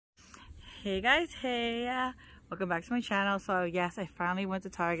Hey guys, hey, welcome back to my channel. So yes, I finally went to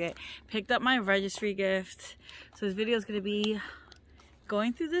Target, picked up my registry gift. So this video is going to be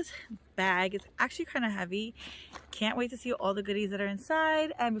going through this bag. It's actually kind of heavy. Can't wait to see all the goodies that are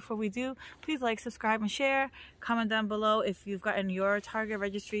inside. And before we do, please like, subscribe, and share. Comment down below if you've gotten your Target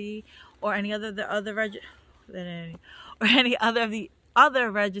registry or any other of the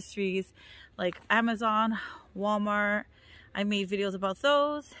other registries like Amazon, Walmart. I made videos about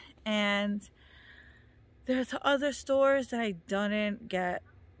those, and there's other stores that I didn't get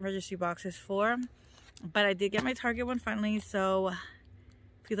registry boxes for, but I did get my Target one finally. So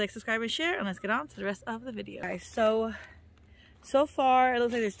please like, subscribe, and share, and let's get on to the rest of the video. Guys, so far it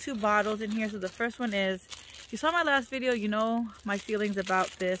looks like there's 2 bottles in here. So the first one is, if you saw my last video, you know my feelings about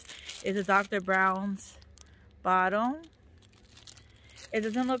this. Is a Dr. Brown's bottle. It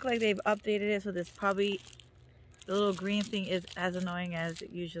doesn't look like they've updated it, so this probably, the little green thing is as annoying as it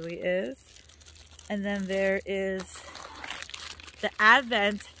usually is. And then there is the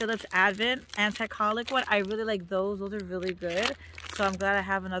Philips Advent anti-colic one. I really like those. Those are really good. So I'm glad I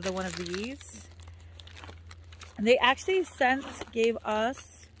have another one of these. And they actually gave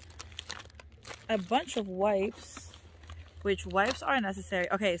us a bunch of wipes, which wipes are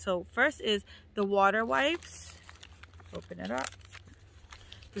necessary. Okay, so first is the water wipes. Open it up.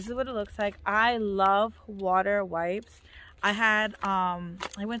 This is what it looks like. I love water wipes. I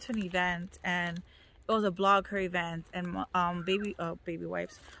went to an event, and it was a blogger event, and baby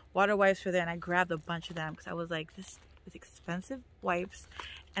wipes, water wipes were there, and I grabbed a bunch of them because I was like, this is expensive wipes,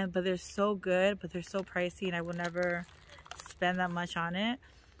 but they're so good, but they're so pricey, and I would never spend that much on it.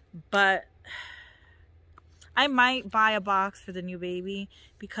 But I might buy a box for the new baby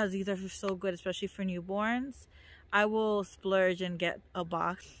because these are so good, especially for newborns. I will splurge and get a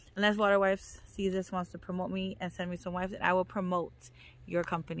box. Unless Water Wipes sees this, wants to promote me and send me some wipes, and I will promote your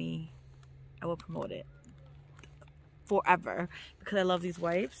company. I will promote it forever because I love these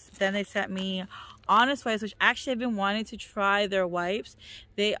wipes. Then they sent me Honest Wipes, which actually I've been wanting to try their wipes.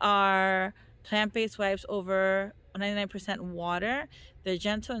 They are plant-based wipes over 99% water. They're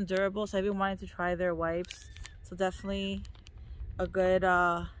gentle and durable, so I've been wanting to try their wipes. So definitely a good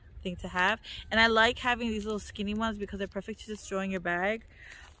thing to have. And I like having these little skinny ones because they're perfect to just throw in your bag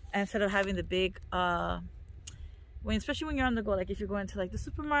instead of having the big especially when you're on the go, like if you're going to like the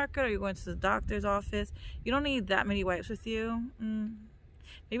supermarket or you're going to the doctor's office, you don't need that many wipes with you.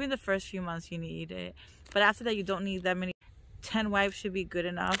 Maybe in the first few months you need it, but after that you don't need that many. 10 wipes should be good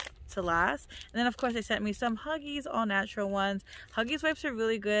enough to last. And then of course they sent me some Huggies, all natural ones. Huggies wipes are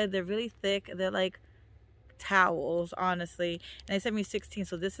really good. They're really thick. They're like towels, honestly, and they sent me 16,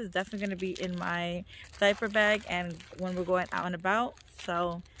 so this is definitely going to be in my diaper bag and when we're going out and about.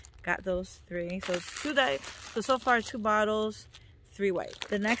 So got those 3. So it's 2 so far 2 bottles, 3 wipes.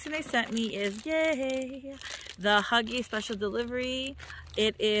 The next thing they sent me is, yay, the Huggies special delivery.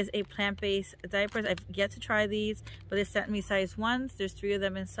 It is a plant-based diapers. I've yet to try these, but they sent me size 1s. There's 3 of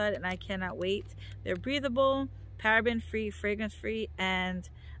them inside, and I cannot wait. They're breathable, paraben-free, fragrance-free, and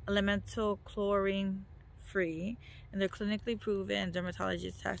elemental chlorine free, and they're clinically proven,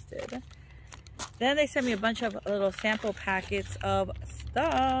 dermatologist tested. Then they sent me a bunch of little sample packets of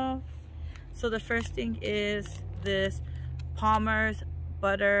stuff. So the first thing is this Palmer's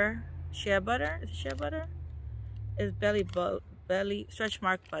butter, shea butter. Is it shea butter? It's belly stretch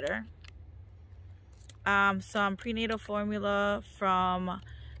mark butter. Some prenatal formula from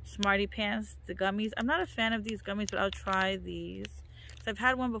Smarty Pants, the gummies. I'm not a fan of these gummies, but I'll try these. I've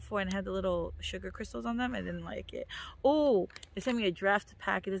had one before and it had the little sugar crystals on them. I didn't like it. Oh, they sent me a draft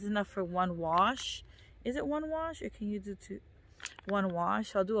packet. This is enough for 1 wash. Is it 1 wash, or can you do 1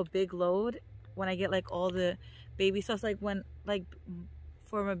 wash? I'll do a big load when I get like all the baby stuff, like when, like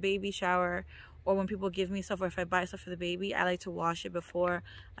for my baby shower, or when people give me stuff, or if I buy stuff for the baby, I like to wash it before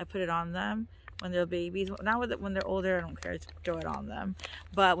I put it on them when they're babies. Now when they're older, I don't care to throw it on them,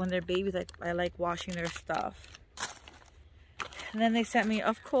 but when they're babies, I like washing their stuff. And then they sent me,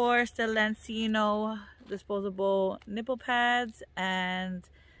 of course, the Lancino disposable nipple pads and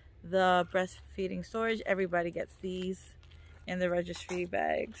the breastfeeding storage. Everybody gets these in the registry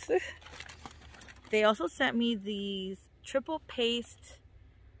bags. They also sent me these triple paste,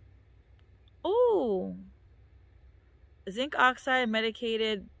 zinc oxide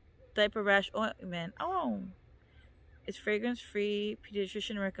medicated diaper rash ointment. It's fragrance free,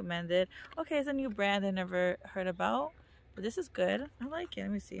 pediatrician recommended. Okay, it's a new brand I never heard about. But this is good. I like it.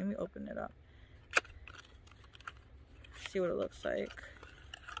 Let me see. Let me open it up. See what it looks like.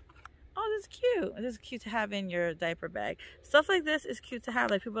 Oh, this is cute. This is cute to have in your diaper bag. Stuff like this is cute to have.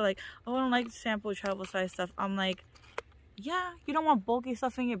 Like, people are like, oh, I don't like sample travel size stuff. I'm like, Yeah, you don't want bulky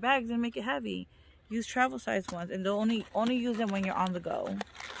stuff in your bags and make it heavy. Use travel size ones, and they'll only use them when you're on the go.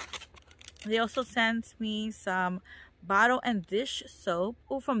 They also sent me some bottle and dish soap.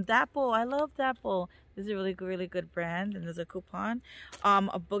 Oh, from Dapple. I love Dapple. This is a really good brand, and there's a coupon.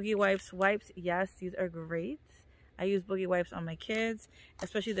 A Boogie wipes. Yes, these are great. I use Boogie wipes on my kids,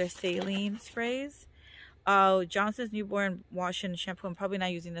 especially their saline sprays. Johnson's newborn wash and shampoo. I'm probably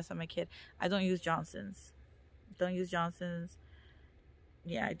not using this on my kid. I don't use Johnson's. Don't use Johnson's.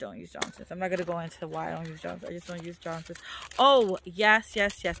 Yeah, I don't use Johnson's. I'm not gonna go into why I don't use Johnson's. I just don't use Johnson's. Oh, yes.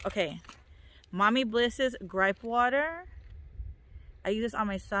 Okay. Mommy Bliss's gripe water. I used this on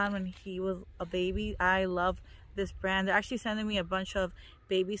my son when he was a baby. I love this brand. They're actually sending me a bunch of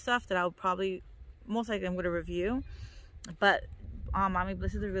baby stuff that I'll probably, most likely I'm going to review. But Mommy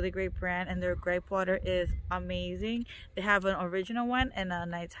Bliss is a really great brand, and their gripe water is amazing. They have an original one and a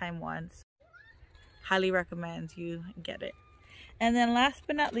nighttime one. So highly recommend you get it. And then last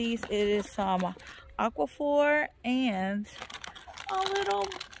but not least, it is some Aquaphor and a little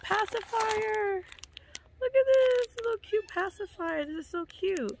pacifier. Look at this little cute pacifier. This is so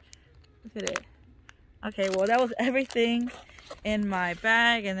cute. Look at it. Okay, well, that was everything in my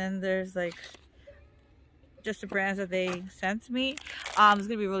bag, and then there's like just the brands that they sent me. It's gonna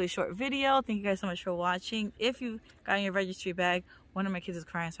be a really short video. Thank you guys so much for watching. If you got in your registry bag, one of my kids is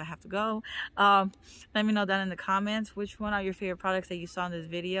crying, so I have to go. Let me know down in the comments which one are your favorite products that you saw in this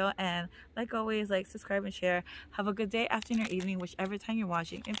video, and like always, like, subscribe, and share. Have a good day, afternoon, or evening, whichever time you're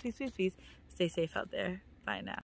watching, and please stay safe out there. Bye now.